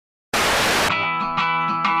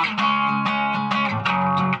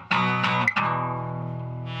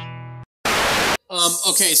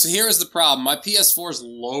Okay, so here is the problem. My PS4 is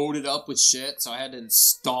loaded up with shit, so I had to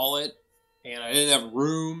install it, and I didn't have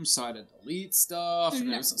room, so I had to delete stuff, and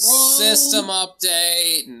there was a system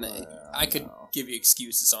update, and I could give you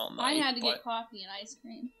excuses all night. I had to get coffee and ice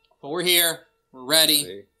cream. But we're here. We're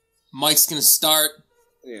ready. Mike's gonna start.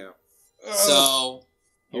 Yeah. So,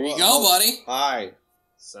 here you go, buddy. Hi.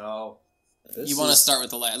 So, you want to start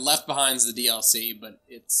with the Left Behind's the DLC, but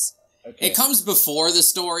it's... Okay. It comes before the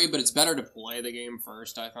story, but it's better to play the game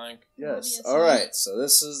first, I think. Yes. Alright, so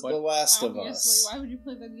this is The Last of Us. Why would you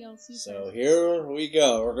play the DLC So first? here we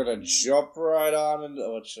go. We're gonna jump right on into...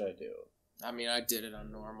 What should I do? I mean, I did it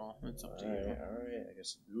on normal. It's up to you. Alright. I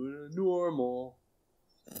guess I'll do it on normal.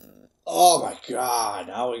 Oh my god.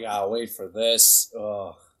 Now we gotta wait for this.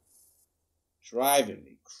 Ugh. Driving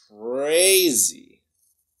me crazy.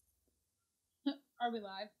 Are we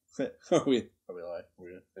live? Are we live?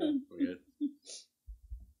 We're good. Yeah, we're good.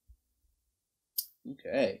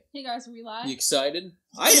 Okay. Hey guys, are we live? You excited?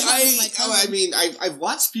 I've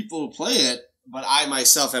watched people play it, but I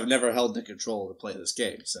myself have never held the control to play this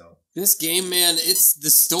game, so. This game, man, the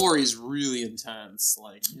story's really intense.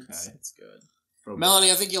 Like, it's good.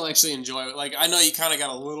 Melanie, I think you'll actually enjoy it. Like, I know you kind of got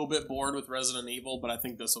a little bit bored with Resident Evil, but I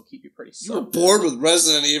think this will keep you pretty You were bored with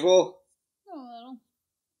Resident Evil? A little.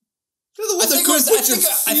 You're the one that couldn't put your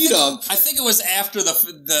feet up. I think it was after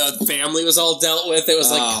the family was all dealt with. It was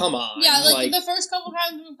like, come on. Yeah, like the first couple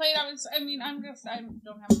times we played, I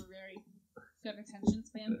don't have a very good attention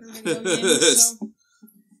span for video games, so.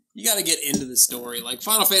 You gotta get into the story. Like,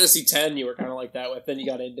 Final Fantasy X, you were kind of like that with, then you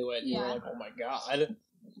got into it, and you were like, oh my god.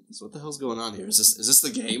 So what the hell's going on here? Is this the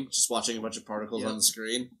game? Just watching a bunch of particles on the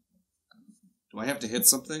screen? Do I have to hit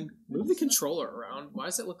something? Move the controller around. Why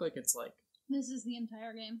does it look like it's like... This is the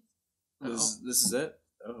entire game. This is it?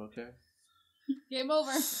 Oh, okay. Game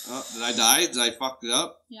over. Oh, did I die? Did I fuck it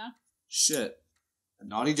up? Yeah. Shit. A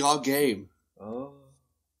Naughty Dog game. Oh.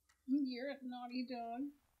 You're a naughty dog.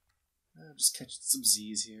 I'm just catching some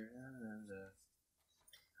Z's here.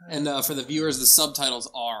 And for the viewers, the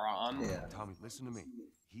subtitles are on. Yeah. Tommy, listen to me.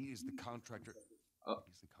 He is the contractor.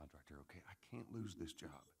 He's the contractor, okay? I can't lose this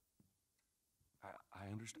job. I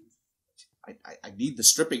understand. I need the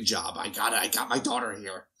stripping job. I got my daughter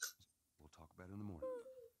here. We'll talk about it in the morning.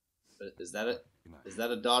 Is that it? Is that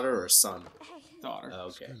a daughter or a son? Daughter. Oh,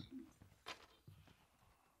 okay.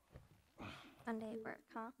 Sunday at work,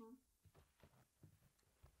 huh?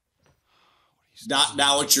 Not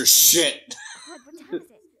now it's your shit. What time is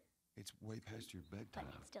it? It's way past your bedtime.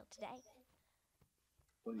 But still today.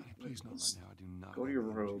 Please not right now. I do not. Go to your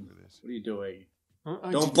room. What are you doing?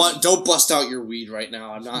 Don't bust out your weed right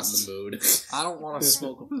now. I'm not in the mood. I don't want to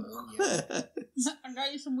smoke a bowl yet. I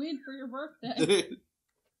got you some weed for your birthday.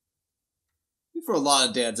 For a lot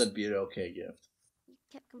of dads, that'd be an okay gift. You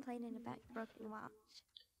kept complaining about your broken watch.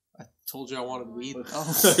 I told you I wanted weed.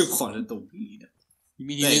 I wanted the weed. You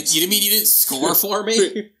mean you didn't score for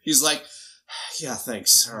me? He's like, yeah,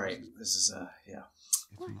 thanks. All right, this is yeah.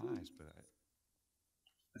 It's nice, but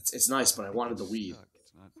it's nice, but I wanted the weed. What?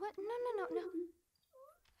 No.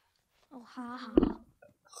 Oh, ha ha.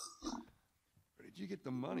 Where did you get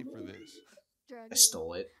the money for this? Drugs. I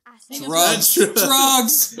stole it. Drugs!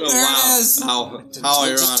 Drugs! Oh, there wow. it is! How I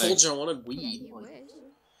ironic. just told you I wanted weed. Yeah, you wish.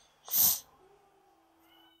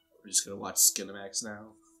 We're just gonna watch Skinamax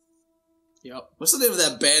now. Yep. What's the name of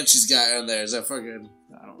that band she's got on there? Is that fucking...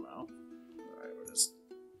 I don't know. Alright, we're just...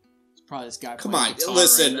 It's probably this guy. Come on,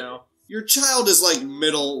 listen. Right now. Your child is like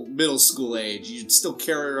middle school age. You'd still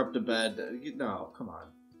carry her up to bed. No, come on.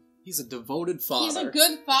 He's a devoted father. He's a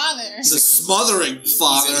good father. He's a smothering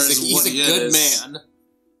father. He's a good man.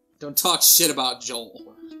 Don't talk shit about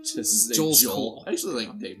Joel. Just Joel's Joel. cool. I actually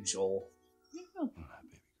like name Joel. I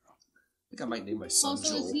think I might name my son also,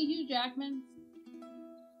 Joel. is he Hugh Jackman?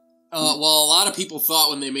 Well, a lot of people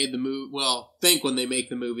thought when they made the movie, think when they make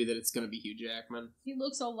the movie that it's going to be Hugh Jackman. He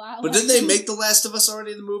looks a lot But like didn't they him. make The Last of Us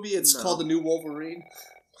already in the movie? It's called The New Wolverine.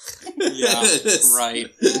 Yeah, right.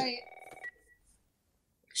 Right.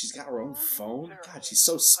 She's got her own phone? God, she's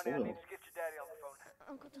so spoiled. Honey, I need to get your daddy on the phone.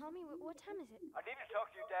 Uncle Tommy, what time is it? I need to talk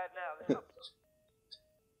to your dad now. Listen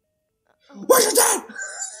up. Where's your dad?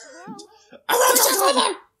 Hello? I want to talk to my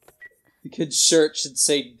dad! The kid's shirt should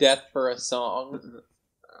say "Death for a Song."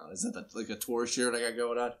 Is that like a tour shirt I got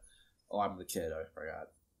going on? Oh, I'm the kid. I forgot.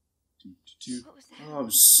 What was that? Oh,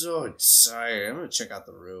 I'm so excited. I'm gonna check out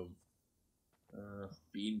the room.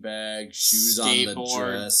 Beanbag, shoes Skateboard. on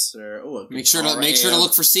the dresser. Oh, Make sure to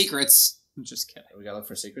look for secrets. I'm just kidding. We gotta look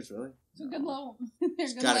for secrets, really? It's a good level. They're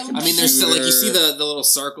good got a level. I mean, there's still, like, you see Computer. the little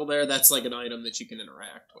circle there. That's like an item that you can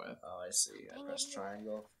interact with. Oh, I see. I press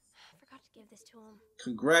triangle. I forgot to give this to him.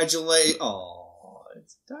 Congratulate. Oh. Oh,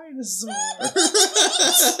 it's a dinosaur.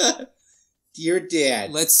 Dear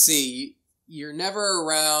Dad. Let's see. You're never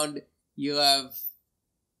around. You have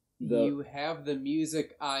the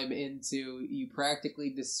music I'm into. You practically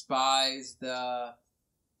despise the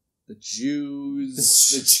Jews.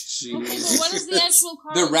 Okay, but what does the actual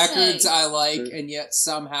card the records say? I like, and yet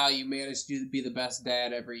somehow you manage to be the best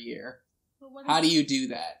dad every year. How do you do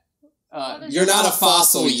that? You're not a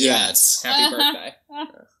fossil yet. Happy birthday.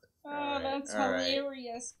 Oh, that's all right.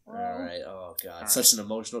 hilarious, bro. Alright, oh god. All Such an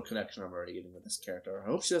emotional connection I'm already getting with this character. I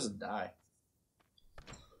hope she doesn't die.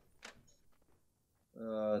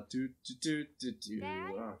 Dad?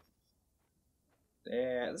 Oh.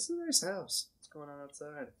 Yeah, this is a nice house. What's going on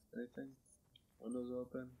outside? Anything? Windows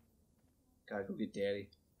open? Gotta go get Daddy.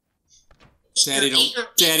 Daddy,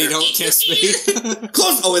 don't kiss me.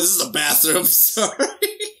 Close! Oh wait, this is a bathroom. Sorry.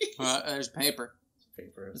 There's paper.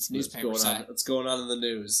 Paper. It's newspaper what's going on? side. What's going on in the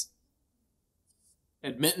news?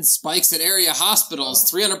 Admittance spikes at area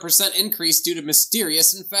hospitals. 300% increase due to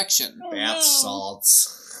mysterious infection. Oh, Bath no.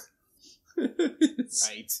 salts. It's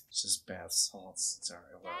Right. just bath salts. It's alright,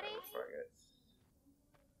 whatever. Daddy? Fuck it.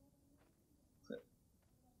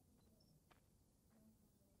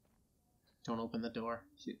 Don't open the door.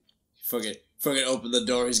 Fucking open the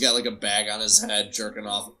door. He's got like a bag on his head, jerking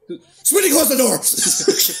off. Smitty, close the door!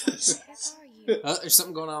 Where are you? There's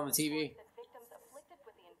something going on the TV.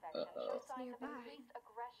 Uh-oh. Nearby.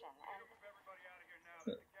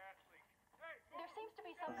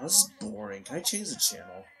 Oh, this is boring. Can I change the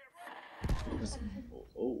channel?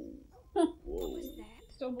 Oh. What Whoa. was that?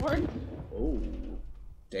 Still bored? Oh.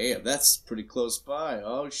 Damn, that's pretty close by.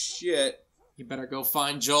 Oh, shit. You better go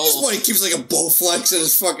find This Joel. boy keeps like a Bowflex in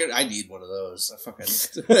his fucking... I need one of those. I fucking...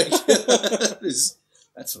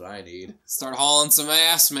 That's what I need. Start hauling some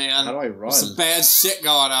ass, man. How do I run? There's some bad shit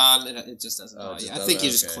going on. And it just doesn't. Oh, it just I think doesn't? you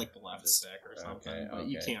just Okay. click the left stick or something. Okay, But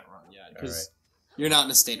you okay. can't run yet All because you're not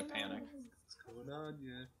in a state of panic. What's going on,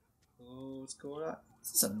 yeah? Oh, what's going on?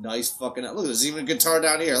 This is a nice fucking... Look, there's even a guitar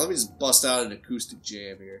down here. Let me just bust out an acoustic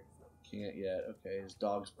jam here. Can't yet. Okay, his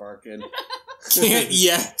dog's barking. Can't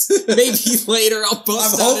yet. Maybe later I'll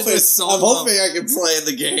bust out into a solo. I'm hoping I can play in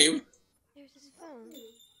the game. There's his phone.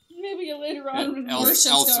 Maybe later on when L- more shit's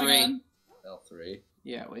L3. going on. L3.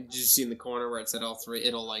 Yeah, did you see in the corner where it said L3?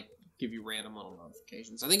 It'll like give you random little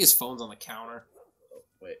notifications. I think his phone's on the counter. Oh,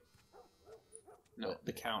 wait. No, What?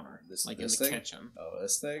 the counter. This- like this in the thing? kitchen. Oh,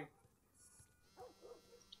 this thing?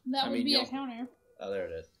 That I would mean, be a you'll- counter. Oh, there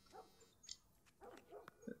it is.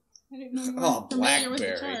 I didn't know you were Oh, familiar with the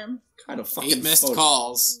Blackberry. term. Kind of fucking 8 missed photo.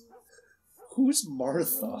 calls. Who's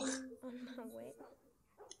Martha? On my way.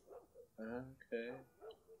 Okay.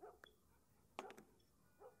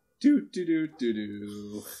 Do.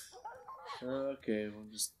 Okay, we'll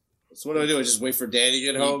just... So what do I do? I just wait for Daddy to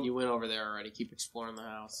get home? You went over there already. Keep exploring the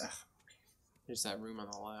house. There's that room on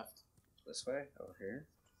the left. This way? Over here?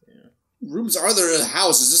 Yeah. Rooms are there in the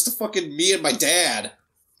house? Is this the fucking me and my dad?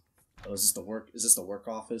 Oh, is this the work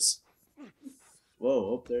office? Whoa,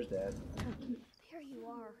 oh, there's Dad. Here you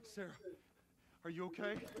are. Sarah, are you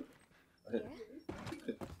okay? Yeah?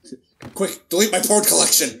 Quick, delete my porn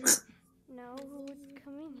collection! No, who would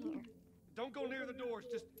come in here? Don't go near the doors.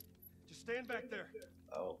 Just stand back there.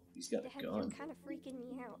 Oh, he's got Dad, a you're gun. kind of freaking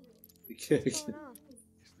me out. What's He's going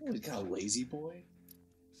on? got a lazy boy?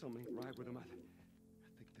 Somebody ride with them. I think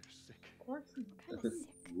they're sick. Of course. I'm kind of sick.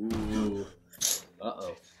 Ooh.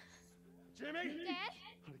 Uh-oh. Jimmy! Dad?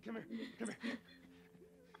 Honey, come here.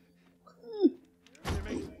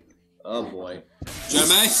 Jimmy! Oh, boy.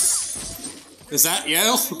 Jimmy? Is that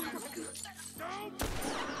you?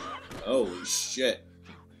 Holy shit.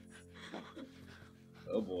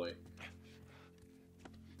 Oh, boy.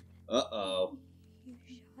 Uh-oh. You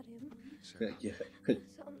shot him. Yeah. I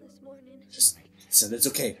saw him this morning. Just, listen, it's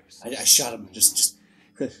okay. I shot him. Just.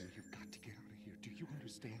 You've got to get out of here. Do you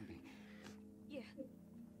understand me? Yeah.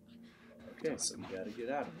 Okay, so we gotta get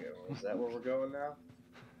out of here. Is that where we're going now?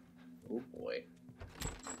 Oh boy.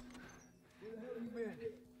 Where the hell you been?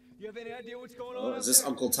 You have any idea what's going on? Oh, is this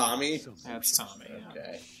Uncle Tommy? That's Tommy. Yeah.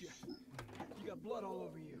 Okay. Shit. You got blood all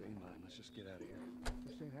over you. Green line. Let's just get out of here.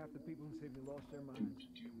 This ain't half the people in Sydney lost their minds.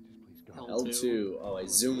 Just please go. L2. Oh, I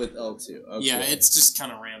zoom with L2. Okay. Yeah, it's just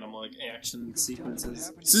kind of random, like action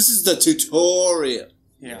sequences. So this is the tutorial.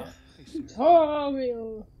 Yeah. Hey, Sarah.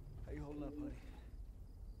 Tutorial. How you holding up, honey?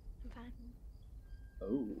 I'm fine. Oh.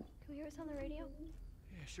 Can we hear us on the radio?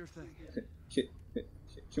 Yeah, sure thing.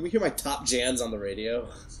 Can we hear my top jams on the radio?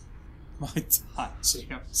 My top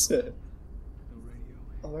jams. No radio.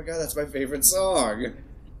 Oh my god, that's my favorite song. Radio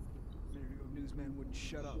newsman wouldn't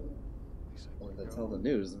shut up. When they tell the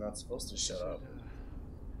news, they're not supposed to shut up.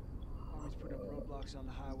 Always put up roadblocks on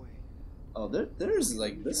the highway. Oh, there's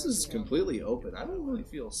like, this is completely open. I don't really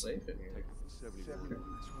feel safe in here.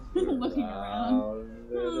 Looking around.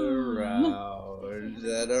 And around,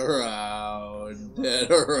 and around,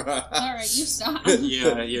 and around. Alright, you stop.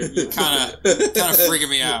 Yeah, you're kind of freaking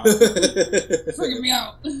me out. Freaking me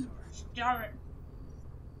out. Got it.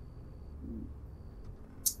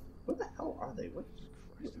 What the hell are they?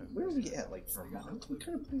 Where are we at? Like Vermont? What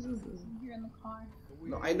kind of place is this? You're in the car.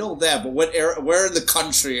 No, I know that, but what area? Where in the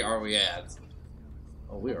country are we at?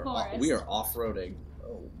 Oh, we are off-roading.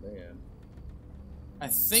 Oh man. I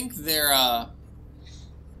think they're, God,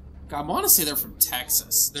 I want to say they're from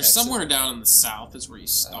Texas. They're somewhere down in the south is where you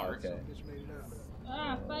start. Okay.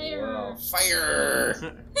 Ah, fire! Wow. Fire!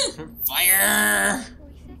 Fire! Are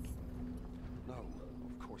we sick? No,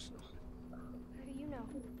 of course not. How do you know?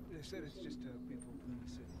 They said it's just people from the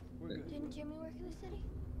city. We're good. Didn't Jimmy work in the city?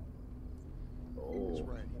 Oh, That's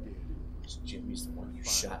right, he did. Jimmy's the one you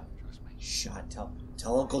Fine, shot. trust me. Shot.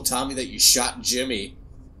 Tell Uncle Tommy that you shot Jimmy.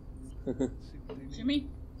 Jimmy,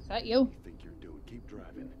 is that you? You think you're doing? Keep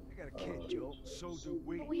driving. I got a kid, Joe. So do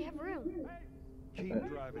we. But we have room. Keep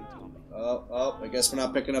driving, Tommy. Oh, I guess we're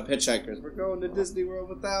not picking up hitchhikers. We're going to Disney World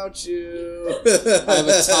without you. I have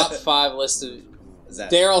a top 5 list of... Is that...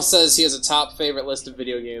 Daryl says he has a top favorite list of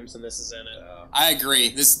video games, and this is in it. I agree.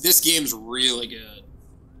 This game's really good.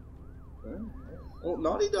 Well,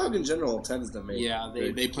 Naughty Dog in general tends to make... Yeah,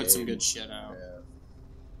 they put some good shit out. Yeah.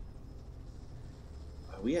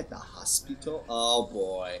 Are we at the hospital? Oh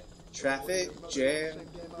boy. Traffic jam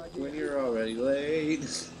when you're already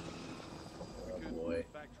late. Oh boy.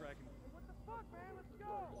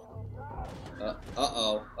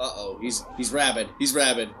 Uh-oh. He's rabid. He's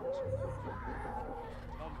rabid.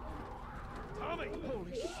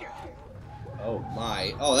 Oh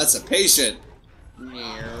my. Oh, that's a patient.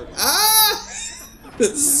 Ah!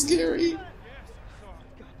 This is scary.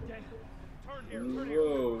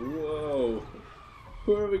 Whoa.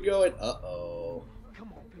 Where are we going? Uh-oh.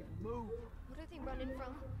 Come on, people, move. What are they running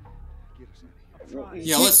from? Get us out of here.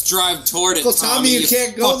 Yeah, let's drive toward it, Uncle Tommy, you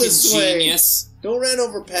can't go fucking this way. Genius. Don't run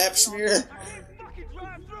over Pap Smear. I can't fucking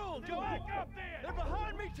drive through them, Joe. Back up there. They're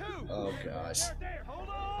behind me, too. Oh gosh. Right there. Hold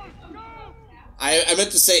on. Go. I meant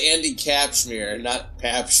to say Andy Capsmear, not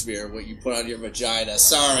Pap Smear, what you put on your vagina.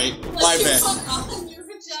 Sorry. My bad. On your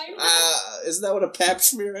vagina. Isn't that what a Pap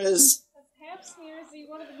Smear is? A pap smear is you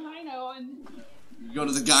go to the gyno and You go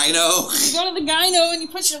to the gyno. you go to the gyno and you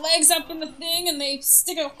put your legs up in the thing and they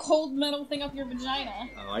stick a cold metal thing up your vagina.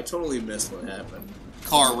 Oh, I totally missed what happened.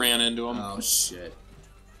 Car ran into him Oh shit.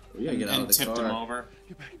 We gotta get out and of the tipped car. him over.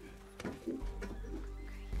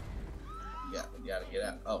 Yeah, we gotta get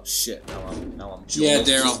out. Oh shit! Now I'm. Yeah, jeweled.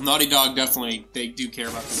 Daryl. Naughty Dog definitely, they do care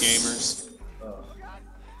about the gamers.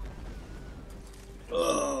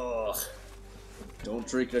 Ugh. Don't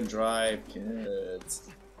drink and drive, kids.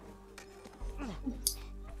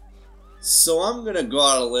 So I'm gonna go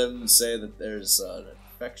out on a limb and say that there's an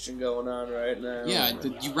infection going on right now. Yeah,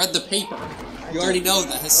 you read the paper. You already know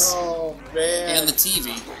this. Oh man. And the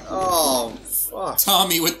TV. Oh fuck.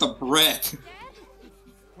 Tommy with the brick.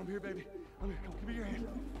 Come here, baby. Come here. Come give me your hand.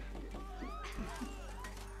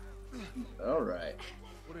 All right.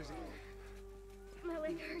 What is it? My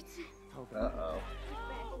leg hurts. Uh oh.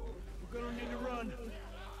 We're gonna need to run.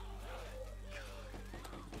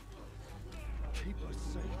 Keep us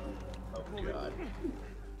safe. Oh god.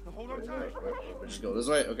 Now hold on tight. We just go this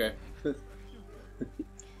way. Okay.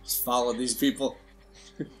 Just follow these people.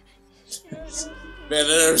 Man, I've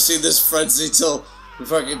never seen this frenzy till the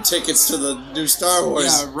fucking tickets to the new Star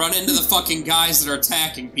Wars. Yeah, run into the fucking guys that are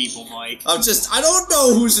attacking people, Mike. I don't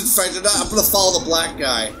know who's infected. I'm gonna follow the black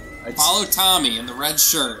guy. Follow Tommy in the red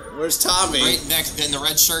shirt. Where's Tommy? Right next in the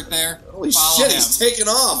red shirt there. Holy Follow shit, him. he's taking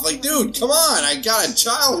off. Like, dude, come on. I got a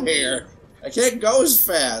child here. I can't go as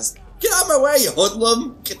fast. Get out of my way, you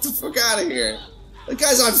hoodlum. Get the fuck out of here. That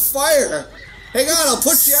guy's on fire. Hang on, I'll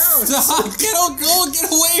put you out. Stop! Get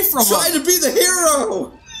away from him! Trying to be the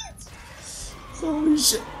hero. Holy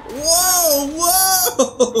shit.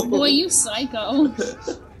 Whoa! Boy, you psycho.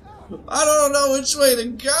 I don't know which way to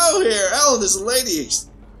go here. Ellen, this lady.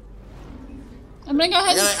 I'm gonna go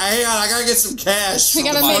ahead and Hang on, I gotta get some cash. I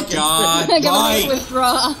gotta Oh my make- god, I gotta Mike!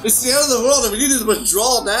 withdraw. It's the end of the world and we need to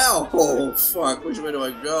withdraw now. Oh, fuck. Which way do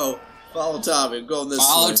I go? Follow Tommy. I'm going this way.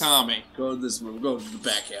 Follow Tommy. Going this way. We're going to the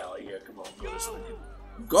back alley here. Come on, go this way.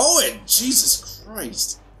 I'm going! Jesus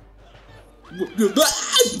Christ. Get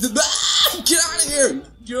out of here!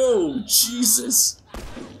 Yo, Jesus.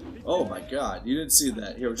 Oh my god, you didn't see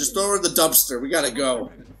that. Here, just throw her in the dumpster. We gotta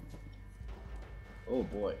go. Oh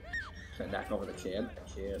boy. Can I knock over the can? I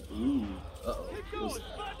can't. Ooh. Uh-oh.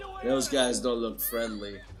 Those guys don't look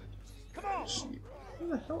friendly. Shit.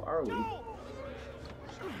 Where the hell are we?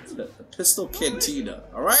 The Pistol Cantina.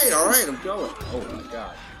 Alright, I'm going. Oh my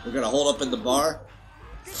god. We're gonna hold up in the bar?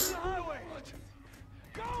 Get to the highway.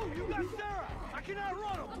 Go! You got Sarah! I can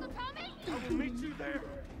outrun him! I will meet you there.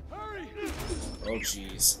 Hurry! Oh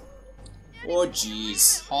jeez. Oh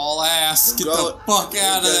jeez. Haul ass. Get the fuck out of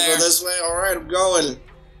Gotta there. Go this way. Alright, I'm going.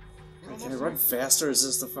 Can I run faster, or is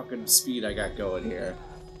this the fucking speed I got going here?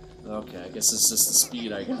 Okay, I guess it's just the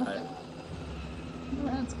speed I got.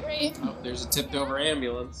 That's great. Oh, there's a tipped over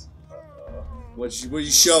ambulance. What you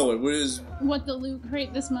showing? What is... What the loot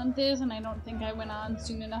crate this month is, and I don't think I went on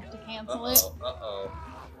soon enough to cancel it. Uh-oh.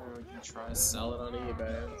 Or you can try to sell it on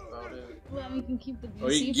eBay. That's about it. Well, you can keep the DC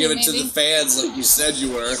Or you can give it to maybe. the fans like you said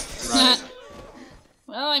you were. Right.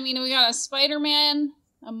 Well, I mean, we got a Spider-Man,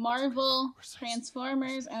 a Marvel,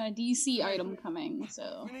 Transformers, and a DC item coming,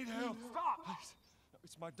 so... We need help. Stop!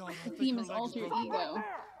 It's my daughter. The theme is alter ego.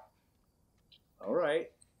 Alright.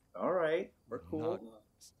 We're cool.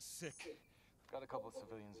 Sick. Got a couple of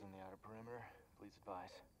civilians in the outer perimeter. Please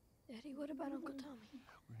advise. Daddy, what about Uncle Tommy?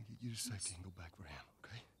 We're gonna get you to safety and go back for him,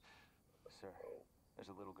 okay? Sir, there's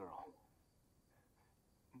a little girl.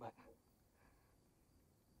 But...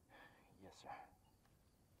 Yes, sir.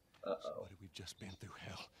 Uh-oh. Buddy, we've just been through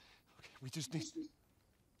hell. Okay, we just need...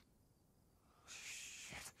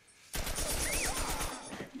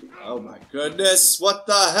 Oh my goodness, what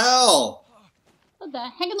the hell? What the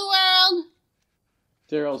heck in the world?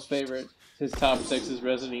 Daryl's favorite. His top 6 is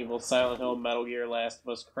Resident Evil, Silent Hill, Metal Gear, Last of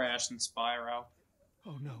Us, Crash, and Spyro.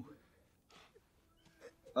 Oh no.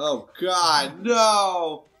 Oh god,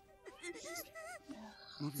 no!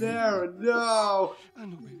 Sarah, no! I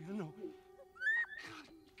know, baby, I know.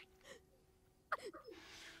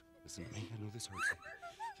 Listen to me, I know this hurts you.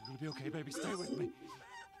 You're gonna be okay, baby. Stay with me.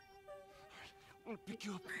 I'm gonna pick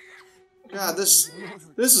you up. God, this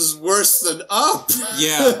is worse than Up!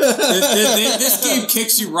 Yeah. this game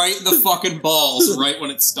kicks you right in the fucking balls right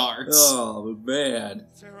when it starts. Oh, man.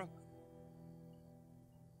 Sarah.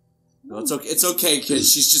 No, it's okay, kid.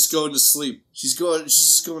 She's just going to sleep. She's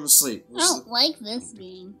just going to sleep. I don't like this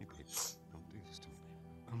game. Hey, baby, don't do this to me,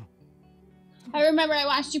 baby. Come on. I remember I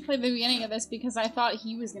watched you play the beginning of this because I thought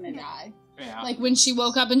he was gonna die. Yeah. Like, when she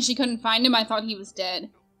woke up and she couldn't find him, I thought he was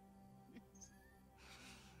dead.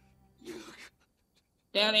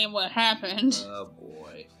 That ain't what happened. Oh,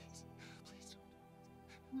 boy.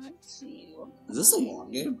 Let's see. Is this a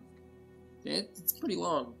long game? It's pretty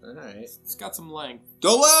long. Alright. It's got some length. The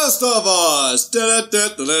Last of Us!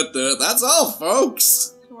 Da-da-da-da-da-da. That's all,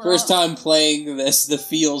 folks! First time playing this, the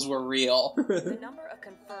feels were real. The number of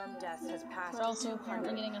confirmed deaths has passed. We're also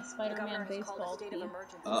currently getting a Spider-Man baseball team.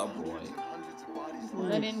 Oh, boy.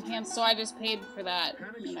 I didn't cancel, so I just paid for that.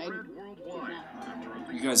 And I did not.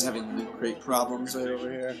 You guys having loot crate problems right over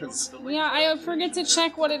here? Yeah, I forget to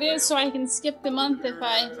check what it is so I can skip the month if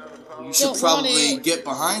I You should don't probably want it. get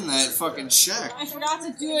behind that fucking check. I forgot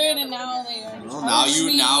to do it, and now they are. Well,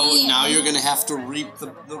 now you're gonna have to reap the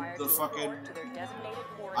fucking.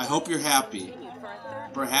 I hope you're happy.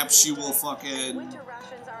 Perhaps you will fucking Winter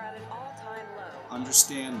rations are at an all-time low.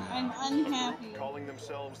 understand that. I'm unhappy. Calling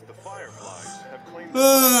themselves the Fireflies have claimed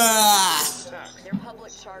Their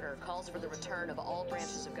public charter calls for the return of all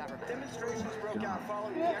branches of government. Demonstrations broke out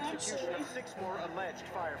following the execution of 6 more alleged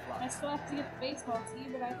I Fireflies. still have to get the baseball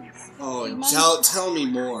team, but I can skip the Oh, month. tell me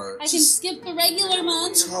more. I can skip the regular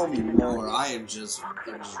month. Tell me more. I'm just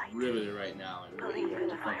riveted right now. I'm ready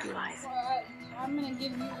to fucking. So I'm gonna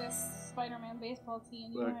give you this Spider-Man baseball tee,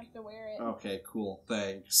 and you don't have to wear it. Okay, cool.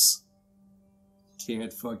 Thanks.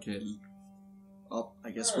 Can't fucking. Oh, I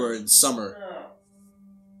guess we're in summer.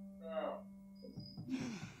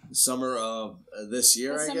 Summer of this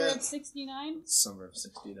year, The I summer guess. of '69. Summer of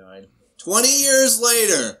 '69. 20 years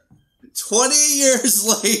later! 20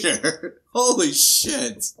 years later! Holy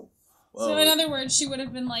shit! Whoa. So in other words, she would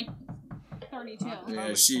have been like 32.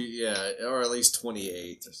 Yeah, or at least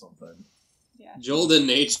 28 or something. Yeah. Joel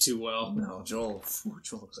didn't age too well. No, Joel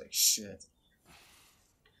looks like shit.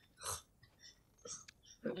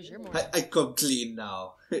 I come clean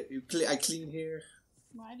now. I clean here.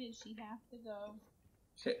 Why did she have to go?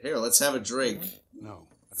 Here, let's have a drink. No.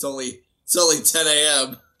 It's only 10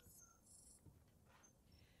 a.m.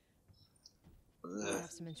 I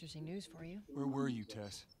have some interesting news for you. Where were you,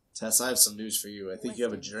 Tess? Tess, I have some news for you. I think you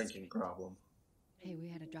have a drinking problem. Hey, we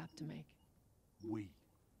had a drop to make. We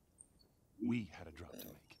had a drop to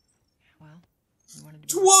make. Well, we wanted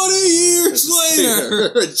to 20 years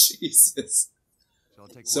later! Jesus. So, I'll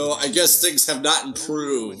take So one I guess things have not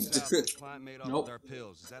improved. Client made off Nope. with our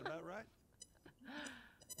pills. Is that about right?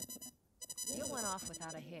 Deal went off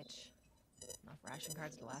without a hitch. Enough ration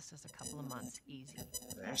cards to last us a couple of months, easy.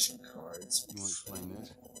 Ration cards. You want to explain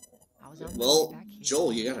this? I was on Well, back here,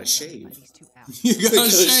 Joel, you gotta shave. by these two outfits. You gotta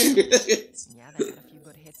shave. Yeah, they got a few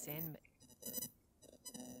good hits in, but...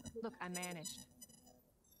 Look, I managed.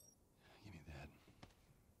 Give me that.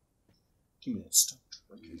 Give me that stuff.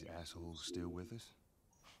 Are these assholes still with us?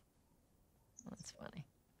 That's funny.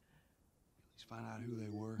 Let's find out who they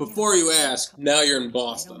were. Before you ask, now you're in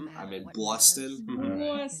Boston. I'm in Boston.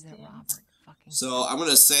 Is that Robert fucking... So I'm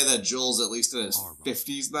gonna say that Joel's at least in his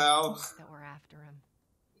 50s now. That we're after him.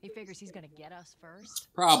 He figures he's gonna get us first.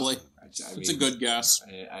 Probably. I It's a good guess.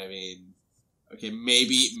 I mean, okay,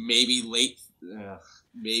 maybe late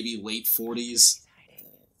 40s.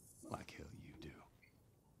 Like hell you do.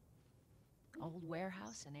 Old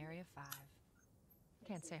warehouse in Area 5.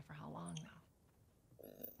 Can't say for how long, though.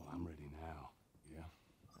 Well, I'm ready now. Yeah.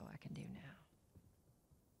 Oh, I can do now.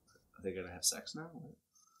 Are they gonna have sex now?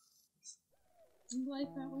 You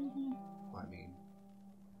like that one? Yeah. Well, I mean,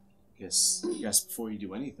 I guess before you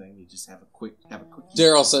do anything, you just have a quick.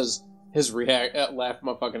 Daryl says his laughed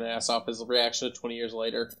my fucking ass off. His reaction to 20 years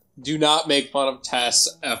later. Do not make fun of Tess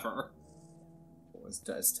ever. Is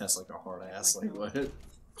Tess like a hard ass? Like what?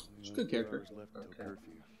 She's a good character. Okay. We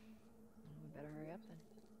better hurry up then.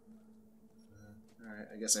 Alright,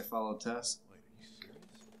 I guess I followed Tess. I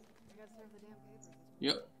gotta serve the damn papers.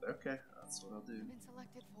 Yep. Okay, that's what I'll do. I've been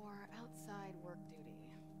selected for outside work duty.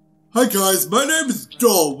 Hi guys, my name is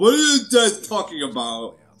Joel. What are you guys talking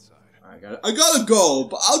about? I gotta go,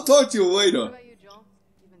 but I'll talk to you later. What about you, Joel?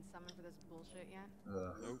 You been summoned for this bullshit yet?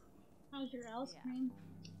 How's your L screen?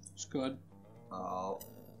 It's good. Oh,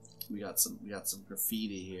 we got some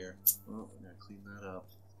graffiti here. Oh, we gotta clean that up.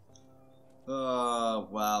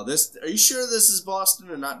 Wow. Are you sure this is Boston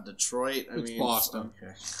or not Detroit? It's Boston.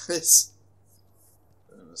 Okay. This.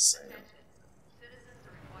 I'm just saying. Citizens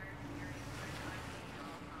are required to carry a ID at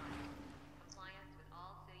all times. Compliance with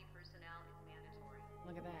all city personnel is mandatory.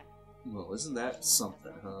 Look at that. Well, isn't that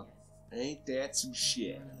something, huh? Ain't that some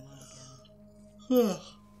shit? I'm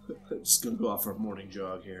just gonna go out for a morning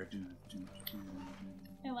jog here.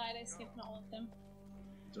 I lied, I skipped all of them.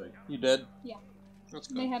 You did? Yeah. That's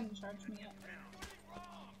They good. hadn't charged me yet.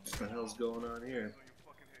 What the hell's going on here?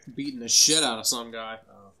 Beating the shit out of some guy.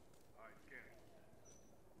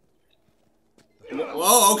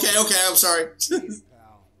 Whoa, okay, I'm sorry.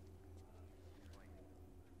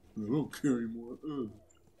 I don't care anymore.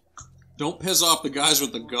 Don't piss off the guys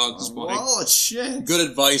with the guns, Mike. Oh, shit. Good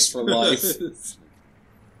advice for life.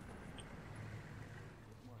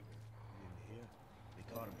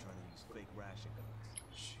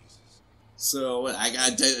 So I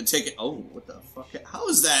gotta take it. Oh, what the fuck? How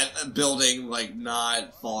is that building like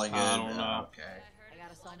not falling in? I don't know. Okay. I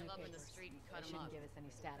gotta sell new papers. They shouldn't give us any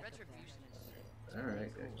static. All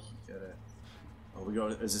right. Got it. Oh, we go.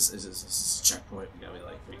 Is this a checkpoint? We gotta be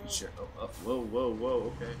like making sure. Oh,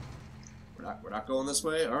 whoa. Okay. We're not going this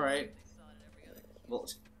way. All right. Well,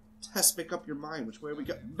 Tess, make up your mind. Which way we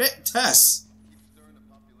go? Tess,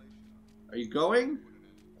 are you going?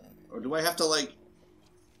 Or do I have to like?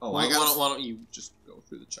 Oh, why don't you just go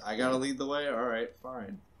through the check? I gotta lead the way? Alright,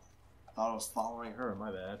 fine. I thought I was following her, my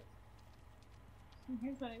bad. And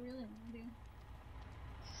here's what I really want to do.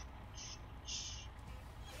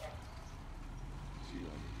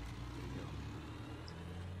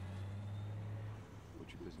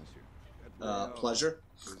 What's your business here? Pleasure.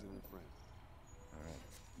 Visiting a friend. Alright,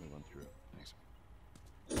 move on through. Thanks.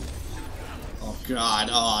 Oh god,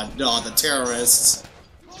 oh no, the terrorists.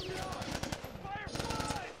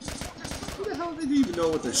 Who the hell did he even know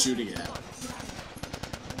what they're shooting at?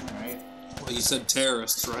 Alright. Well, you said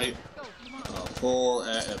terrorists, right? Oh, pull,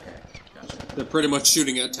 okay, gotcha. They're pretty much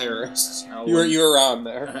shooting at terrorists. L1. You were on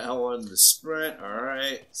there. L1 the sprint,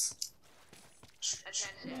 alright. Attention.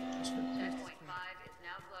 Checkpoint 5 is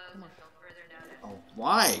now closed until further notice.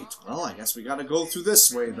 Alright, well, I guess we gotta go through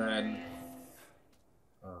this way then.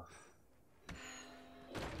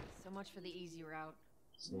 So much for the easy route.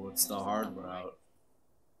 So what's the hard route?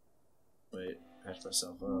 Wait, patch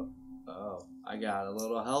myself up. Oh, I got a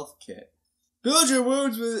little health kit. Build your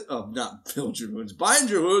wounds with... Oh, not build your wounds. Bind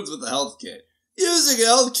your wounds with a health kit. Using a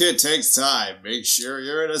health kit takes time. Make sure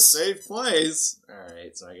you're in a safe place.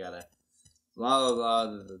 Alright, so I gotta... Blah, blah, blah.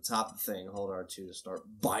 To the top of the thing. Hold R2 to start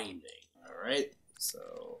binding. Alright,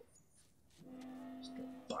 so... Start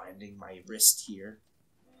binding my wrist here.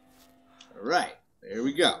 Alright, there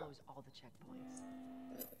we go. Close all the checkpoints.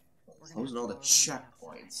 Closing all the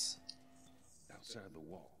checkpoints. Outside the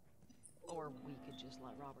wall. Or we could just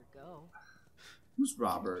let Robert go. Who's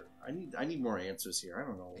Robert? I need more answers here. I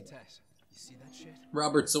don't know. Hey, Tess. see that shit?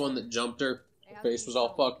 Robert's the one that jumped her. Her face was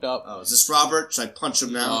all fucked up. Oh, is this Robert? Should I punch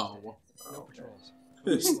him now? No. No patrols.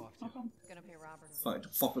 Gonna pay Robert. Fine,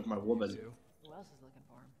 don't fuck with my woman. Who else is looking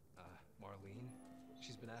for him? Marlene.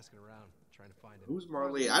 She's been asking around, trying to find him. Who's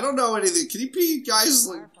Marlene? I don't know anything. Can you be guys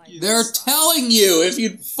like? They're telling you if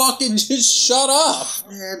you'd fucking just shut up.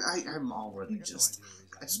 Man, I'm already just.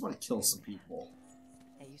 I just want to kill some people.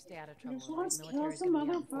 Hey, you stay out of trouble. Just wants to kill Military's some gonna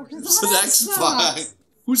be on motherfuckers. force. So that's fine.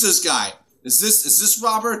 Who's this guy? Is this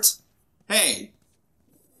Robert? Hey.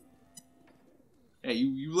 Hey,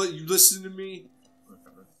 you listen to me?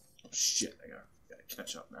 Oh shit, I gotta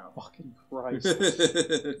catch up now. Fucking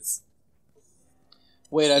Christ.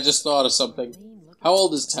 Wait, I just thought of something. How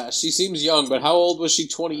old is Tess? She seems young, but how old was she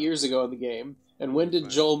 20 years ago in the game? And when did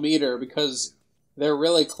Joel meet her? Because they're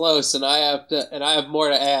really close, and I have more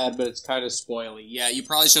to add, but it's kind of spoily. Yeah, you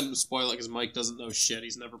probably shouldn't spoil it because Mike doesn't know shit.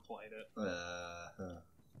 He's never played it.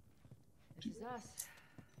 This is us.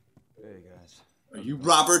 Hey, guys. Are you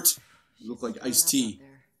Robert? You look like iced tea.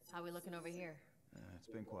 How we looking over here? It's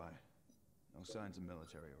been quiet. No signs of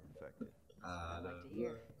military or infected.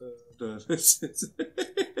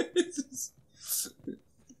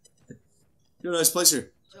 You're a nice place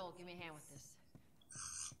here. Joel, give me a hand with this.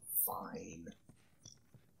 Fine.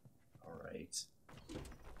 Alright.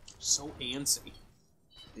 So antsy.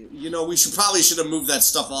 You know, we probably should have moved that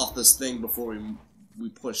stuff off this thing before we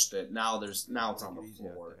pushed it. Now it's on the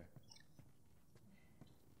floor.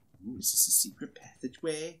 Ooh, is this a secret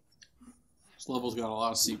passageway? This level's got a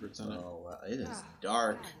lot of secrets in it. Oh, it is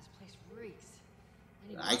dark. God, this place reeks.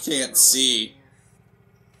 I can't see.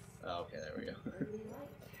 Oh, okay, there we go.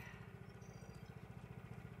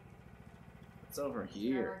 It's over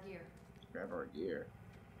here. Grab our gear.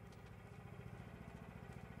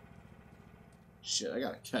 Shit, I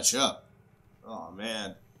gotta catch up. Oh,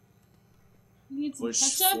 man. You need some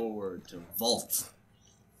Push ketchup? forward to vault.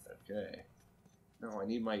 Okay. No, I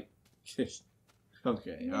need my...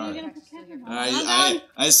 Okay, You're alright. gonna put ketchup on.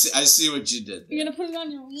 I see what you did there. You're gonna put it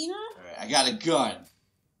on your wiener? Alright, I got a gun.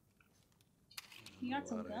 You got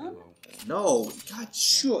some gum? No, God,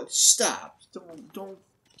 sure, stop. Don't.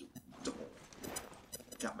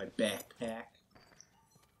 Got my backpack.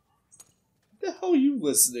 What the hell are you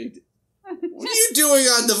listening to? What are you doing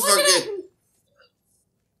on the fucking...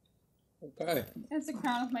 Okay. That's the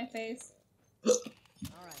crown of my face. Alright,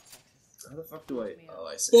 Texas. How the fuck do I... Oh,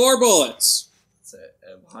 I see. 4 bullets. That's it.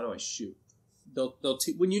 How do I shoot? They'll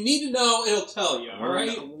when you need to know, it'll tell you,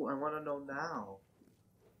 alright? I want to know now.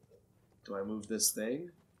 Do I move this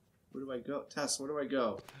thing? Where do I go? Tess, where do I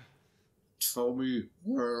go? Tell me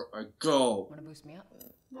where I go. Wanna boost me up?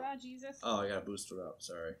 Yeah, Jesus. Oh, I gotta boost her up.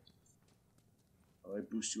 Sorry. How do I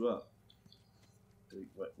boost you up?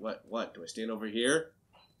 What? Do I stand over here?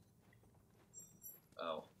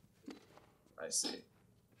 Oh. I see.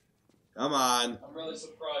 Come on. I'm really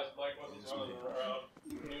surprised Mike wasn't running around.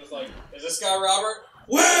 He was like, is this guy Robert?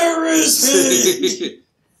 Where is he?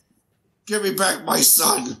 Give me back my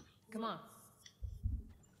son. Come on.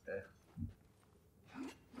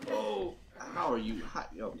 Oh, how are you?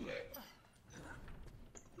 Okay.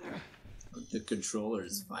 The controller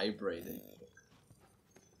is vibrating.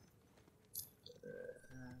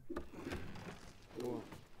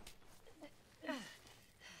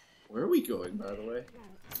 Where are we going, by the way?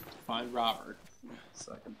 Find Robert.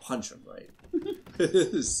 So I can punch him, right?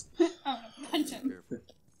 Oh, punch him.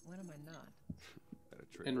 When am I not?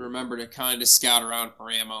 And remember to kind of scout around for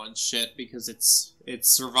ammo and shit because it's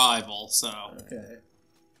survival. So Okay.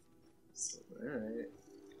 So, all right.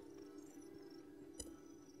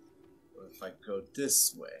 What if I go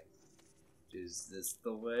this way? Is this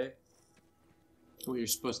the way? well, you're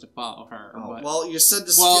supposed to follow her. Oh, but, well, you said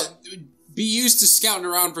this. well, be used to scouting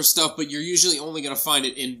around for stuff, but you're usually only gonna find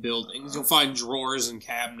it in buildings. You'll find drawers and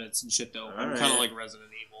cabinets and shit to open, Alright. kind of like Resident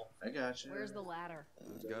Evil. I got you. Where's the ladder?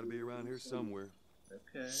 It's got to be around here somewhere.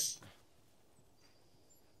 Okay.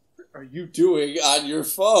 What are you doing on your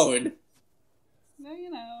phone? No,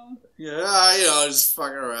 you know. Yeah, you know, just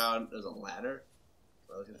fucking around. There's a ladder.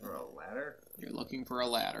 Am I looking for a ladder? You're looking for a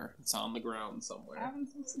ladder. It's on the ground somewhere. Having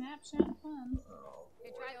some Snapchat fun. Oh,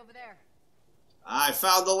 Hey, try over there. I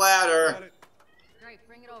found the ladder. Great,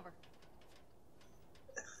 bring it over.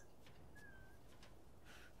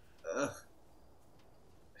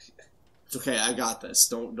 It's okay. I got this.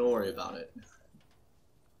 Don't worry about it.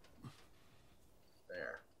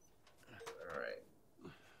 There. All right.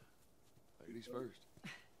 Ladies first.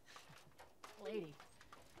 Lady,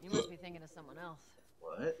 you must be thinking of someone else.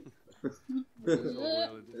 What?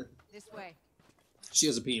 This way. She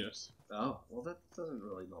has a penis. Oh, well, that doesn't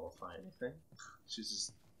really nullify anything. She's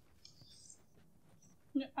just...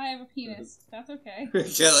 I have a penis. That's okay.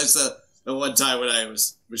 Yeah, like the one time when I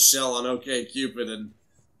was Michelle on OK Cupid and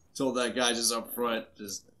told that guy just up front,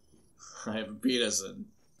 just I have a penis, and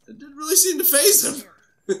it didn't really seem to faze him.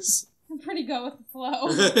 I'm pretty good with the flow.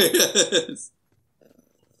 Yes.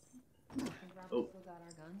 Oh.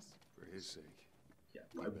 For his sake. Yeah,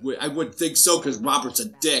 I would think so, because Robert's a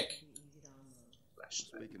dick.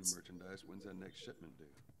 Speaking of merchandise, when's that next shipment due?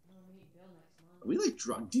 Are we like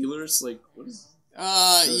drug dealers? Like, what is...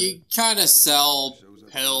 You kind of sell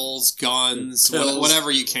pills, guns, Pills.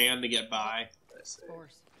 whatever you can to get by.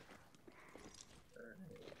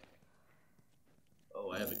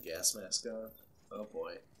 Oh, I have a gas mask on. Oh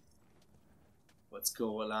boy. What's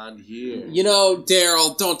going on here? You know,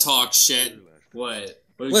 Daryl, don't talk shit. What?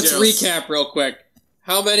 Let's recap real quick.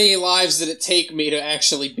 How many lives did it take me to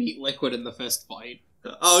actually beat Liquid in the fist fight?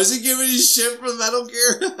 Oh, is he giving you shit for Metal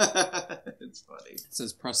Gear? It's funny. It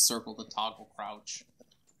says press circle to toggle crouch.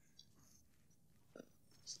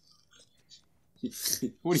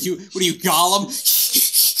 What are you, Gollum?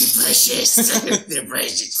 They're precious. They're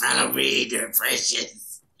precious. Follow me. They're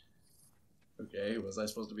precious. Okay, was I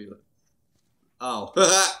supposed to be... Oh,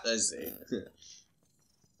 I see.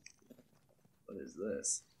 What is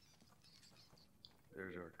this?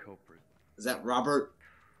 There's our culprit. Is that Robert?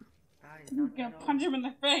 I'm gonna punch him in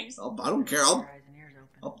the face. I don't care.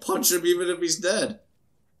 I'll punch him even if he's dead.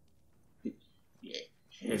 Yeah.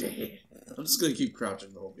 I'm just gonna keep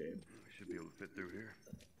crouching the whole game. We should be able to fit through here.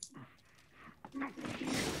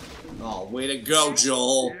 Oh, way to go,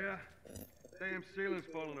 Joel. Yeah. Damn ceiling's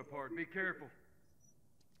falling apart. Be careful.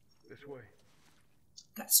 This way.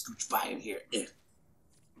 Gotta scooch by in here. Easy.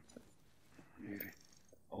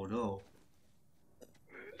 Oh no.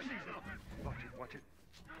 Watch it.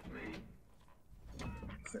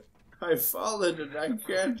 I've fallen and I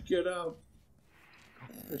can't get up.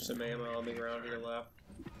 There's some ammo on the ground to your left.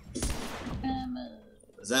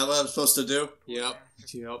 Is that what I'm supposed to do? Yep.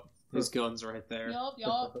 His gun's right there.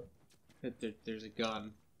 Yup. There's a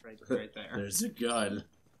gun right there. There's a gun.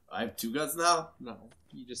 I have 2 guns now? No,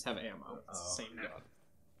 you just have ammo. It's the same gun.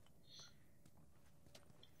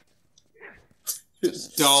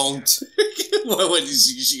 Just don't. What, is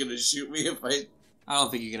she gonna shoot me if I... I don't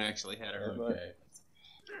think you can actually hit her. Okay.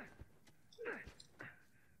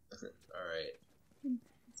 Alright.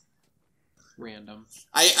 Random.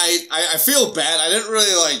 I feel bad. I didn't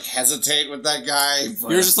really, like, hesitate with that guy.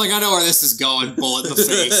 But... You're just like, I know where this is going. Bullet in the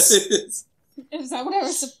face. Is that what I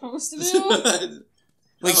was supposed to do?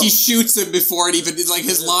 Like, he shoots him before it even... Like,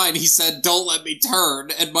 his line, he said, don't let me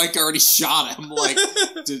turn, and Mike already shot him. Like,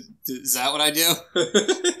 is that what I do?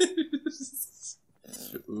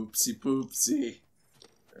 Oopsie poopsie.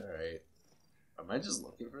 Alright. Am I just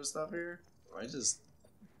looking for stuff here? Or am I just...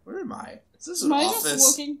 Where am I? Is this an office? Am I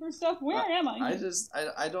just looking for stuff? Where am I?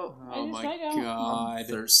 I don't... Oh my god. I'm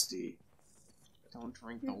thirsty. Don't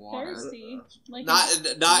drink the water. Thirsty. Like Not in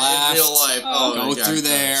real life. Oh, go okay, through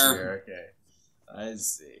there. Here. Okay. I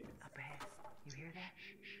see. Not bad. You hear that?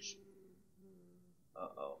 Shh.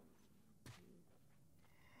 Uh-oh.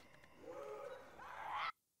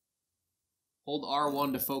 Hold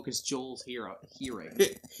R1 to focus Joel's hearing.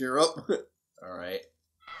 Hear up. Alright.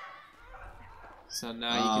 So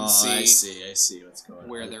now you can see... I see what's going on.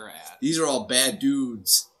 Where they're at. These are all bad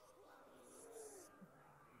dudes.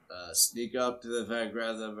 Sneak up to the fact,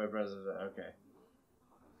 grab them by president. Okay.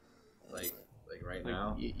 Like right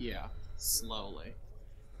now? Yeah. Slowly.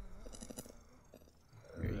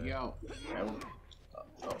 There you go.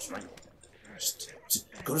 Oh, strike.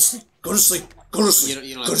 Go to sleep. Go to sleep. Go to sleep.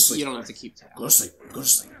 You go to sleep. You don't have to keep tab. Go to sleep. Go to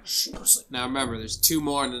sleep. Shh, go to sleep. Now remember, there's 2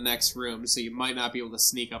 more in the next room, so you might not be able to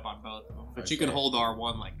sneak up on both of them. But you can hold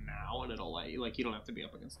R1 like now, and it'll let you. Like you don't have to be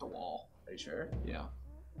up against the wall. Are you sure? Yeah.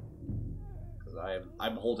 Because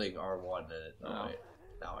I'm holding R1 and it. Oh.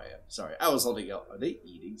 Now I am. Sorry, I was holding L. Are they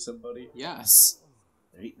eating somebody? Yes.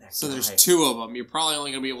 They're eating that So guy. there's 2 of them. You're probably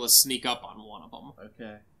only gonna be able to sneak up on one of them.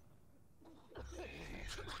 Okay.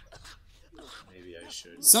 Maybe I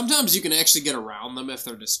should. Sometimes you can actually get around them if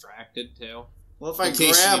they're distracted too. Well, if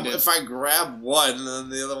I grab one, then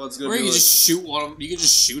the other one's gonna. Or be you can like... just shoot one of them. You can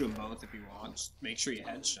just shoot them both if you want. Just make sure you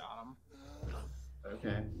headshot them.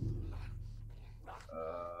 Okay.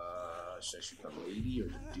 Should I shoot the lady or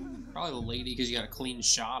the dude? Probably the lady because you got a clean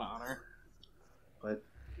shot on her. But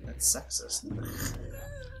that's sexist.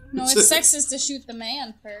 No, it's sexist to shoot the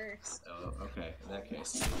man first. Oh, okay. In that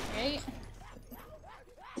case. Right?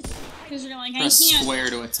 Because you're like, Press I can't. square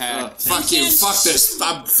to attack. Fuck you. Fuck this.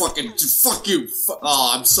 I'm fucking. Fuck you.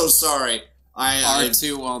 Oh, I'm so sorry.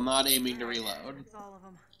 R2 while not aiming to reload. All of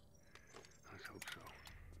them. Let's hope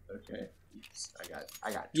so. Okay.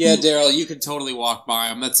 I got. Yeah, Daryl, you could totally walk by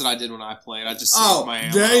them. That's what I did when I played. I just saved my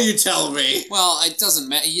ammo. Now you tell me. Well, it doesn't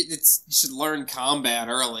matter. You should learn combat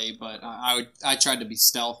early, but I tried to be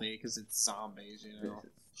stealthy because it's zombies, you know.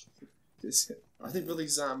 I think really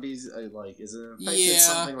zombies is it affected Yeah,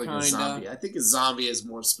 something like kinda. a zombie? I think a zombie is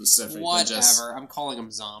more specific. Whatever. Than just... I'm calling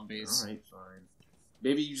them zombies. All right, fine.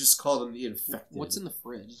 Maybe you just call them the infected. What's in the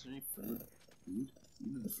fridge? Is there any food? Food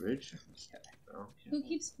in the fridge? Oh, Who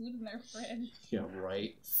keeps food in their fridge? yeah,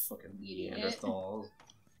 right. Fucking Neanderthals.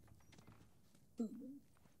 I'm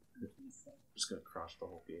just gonna crush the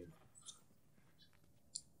whole game.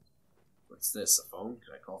 What's this? A phone?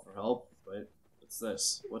 Can I call for help? Wait, what's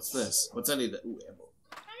this? What's this? What's any of that? Ooh, ammo.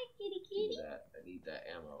 Hi, kitty I need that. I need that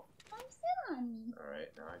ammo. Come sit on me. Alright,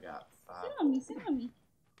 now I got 5. Sit on me, sit on me.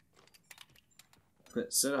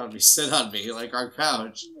 Sit on me, like our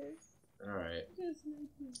couch. Alright.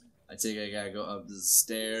 I think I gotta go up the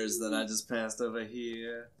stairs that I just passed over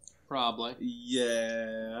here. Probably.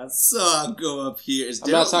 Yeah, so I'll go up here. I'm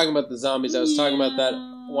not talking about the zombies. I was talking about that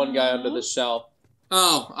one guy under the shelf.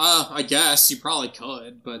 Oh, I guess you probably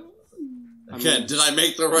could, but... Again, did I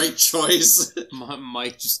make the right choice?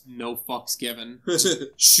 Mike just no fucks given.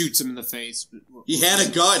 Shoots him in the face. He had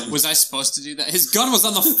a gun. Was I supposed to do that? His gun was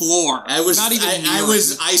on the floor. I was not even.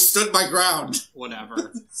 I stood my ground.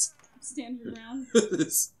 Whatever. Stand your ground.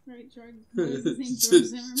 Right, George. What was his name? George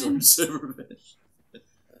Zimmerman. George Zimmerman.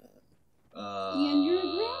 And your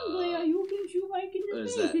ground boy, you can shoot Mike in the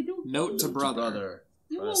face. Note to brother.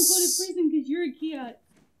 You won't go to prison because you're a cat.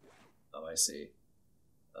 Oh, I see.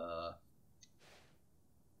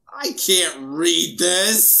 I can't read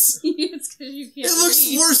this. It's because you can't. It looks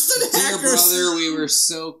read. worse than Dear Hackers. brother, we were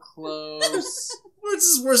so close. This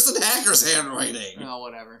is worse than Hackers' handwriting. Oh,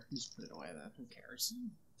 whatever. Just put it away then. Who cares?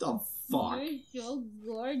 The fuck? You're so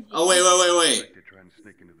gorgeous. Oh, wait. They're trying to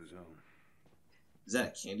sneak into the zone. Is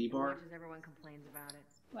that a candy bar? Everyone complains about it.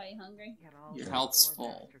 Why, you hungry? Your health's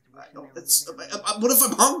full. What if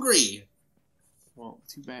I'm hungry? Well,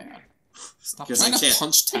 too bad. Stop Guess trying I to can't.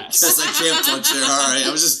 punch test. Guess I can't punch her. Alright,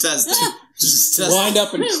 I was just testing. Wind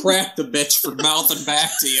up and crack the bitch for mouthing back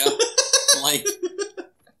to you. Like...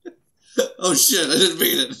 Oh shit, I didn't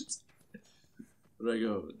mean it. Where do I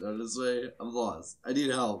go? Down this way? I'm lost. I need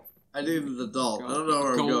help. I need an adult. I don't know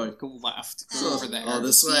where I'm going. Go left. Go over there. Oh,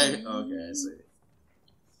 this way? Okay, I see.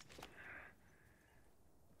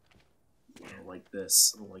 I don't like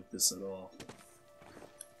this. I don't like this at all.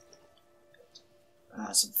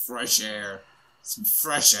 Ah, some fresh air. Some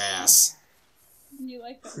fresh ass. You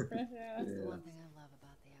like that fresh ass? Yeah. One thing I love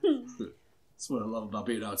about the That's what I love about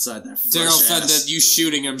being outside that fresh Daryl said ass. that you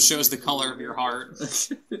shooting him shows the color of your heart.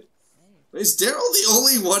 Is Daryl the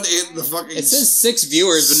only one in the fucking... It says 6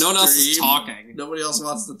 viewers, but no one else is stream? talking. Nobody else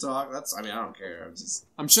wants to talk? I don't care.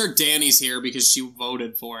 I'm sure Danny's here because she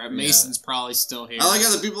voted for it. Yeah. Mason's probably still here. I like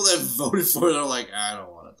how the people that voted for it are like, I don't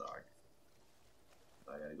want to talk.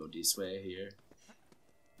 I gotta go this way here.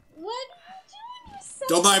 What are you doing? You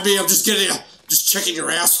Don't mind me, I'm just checking your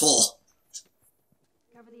asshole.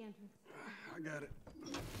 Cover the entrance. I got it.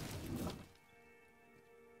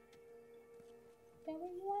 That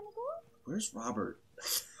where you want to go? Where's Robert?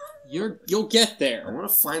 You'll get I there. want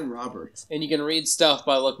to find Robert. And you can read stuff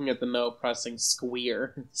by looking at the note, pressing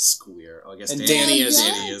square. Square. Oh, I guess And Danny Danny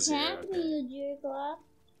is- here. Okay. You jerk off.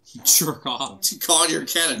 Jerk off. Calling your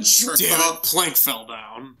cat a jerk Damn off. it, plank fell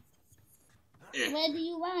down. What do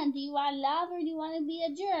you want? Do you want love or do you want to be a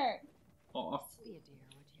jerk? Off. Be a dear,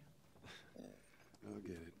 would you? I'll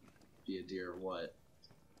get it. Be a deer, what?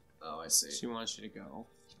 Oh, I see. She wants you to go.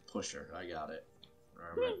 Push her. I got it.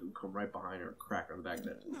 Alright, come right behind her and crack her in the back of the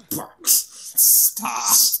head.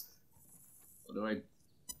 Stop. What do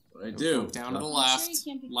I do? Down to the I'm left. sure you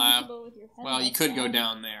can't be Left. comfortable with your head Well, you like could go that.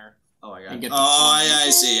 down there. Oh, I got And it. get the Oh, plug. yeah, I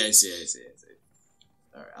see.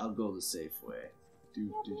 Alright, I'll go the safe way.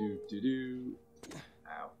 Do.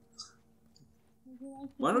 Ow.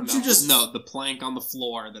 Why don't you just... No, the plank on the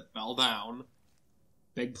floor that fell down.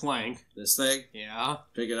 Big plank. This thing? Yeah.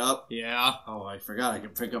 Pick it up? Yeah. Oh, I forgot I can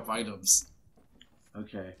pick up items.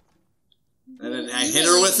 Okay. And then You I hit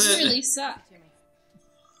her with You it? really suck.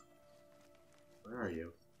 Where are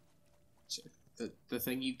you? The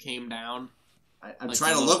thing you came down. I'm Like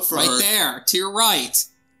trying the to little- look for right her. Right there, to your right.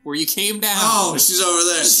 Where you came down. Oh, she's over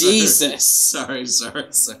there. Jesus. Sorry.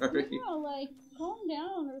 No, like, calm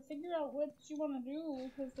down or figure out what you want to do,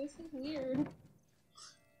 because this is weird.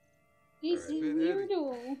 This is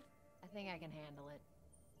weirdo. I think I can handle it.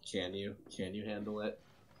 Can you handle it?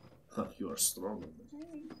 Huh, you are strong.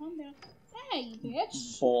 Alright, calm down. Hey,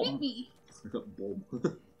 bitch! Boom. Hit me! Boom. Don't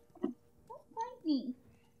fight me.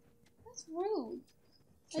 That's rude.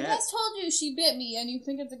 I just told you she bit me, and you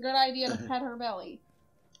think it's a good idea to pet her belly.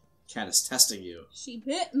 Cat is testing you. She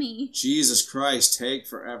bit me. Jesus Christ, take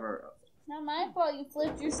forever. Not my fault you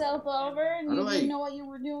flipped yourself over and you didn't know what you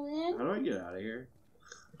were doing. How do I get out of here?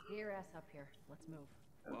 Get your ass up here. Let's move.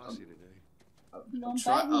 Lost you today. Don't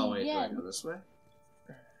bite me wait, again. do I go this way?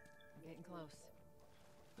 I'm getting close.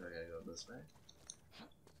 Do I gotta go this way?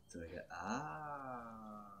 Do I get...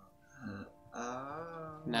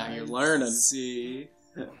 Now you're learning. See?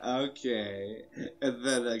 Okay. And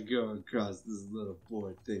then I go across this little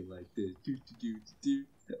board thing like this.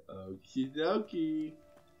 Okie dokie.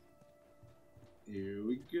 Here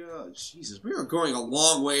we go. Jesus, we are going a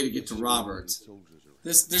long way to get to Robert.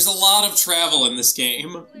 There's a lot of travel in this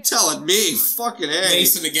game. You're telling me, fucking A.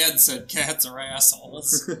 Mason again said cats are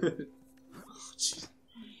assholes.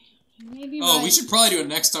 Maybe we should probably do it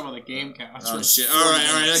next time on the game couch. Oh shit! All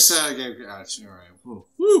right, next time on the game couch. All right,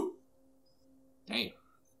 woo. Damn.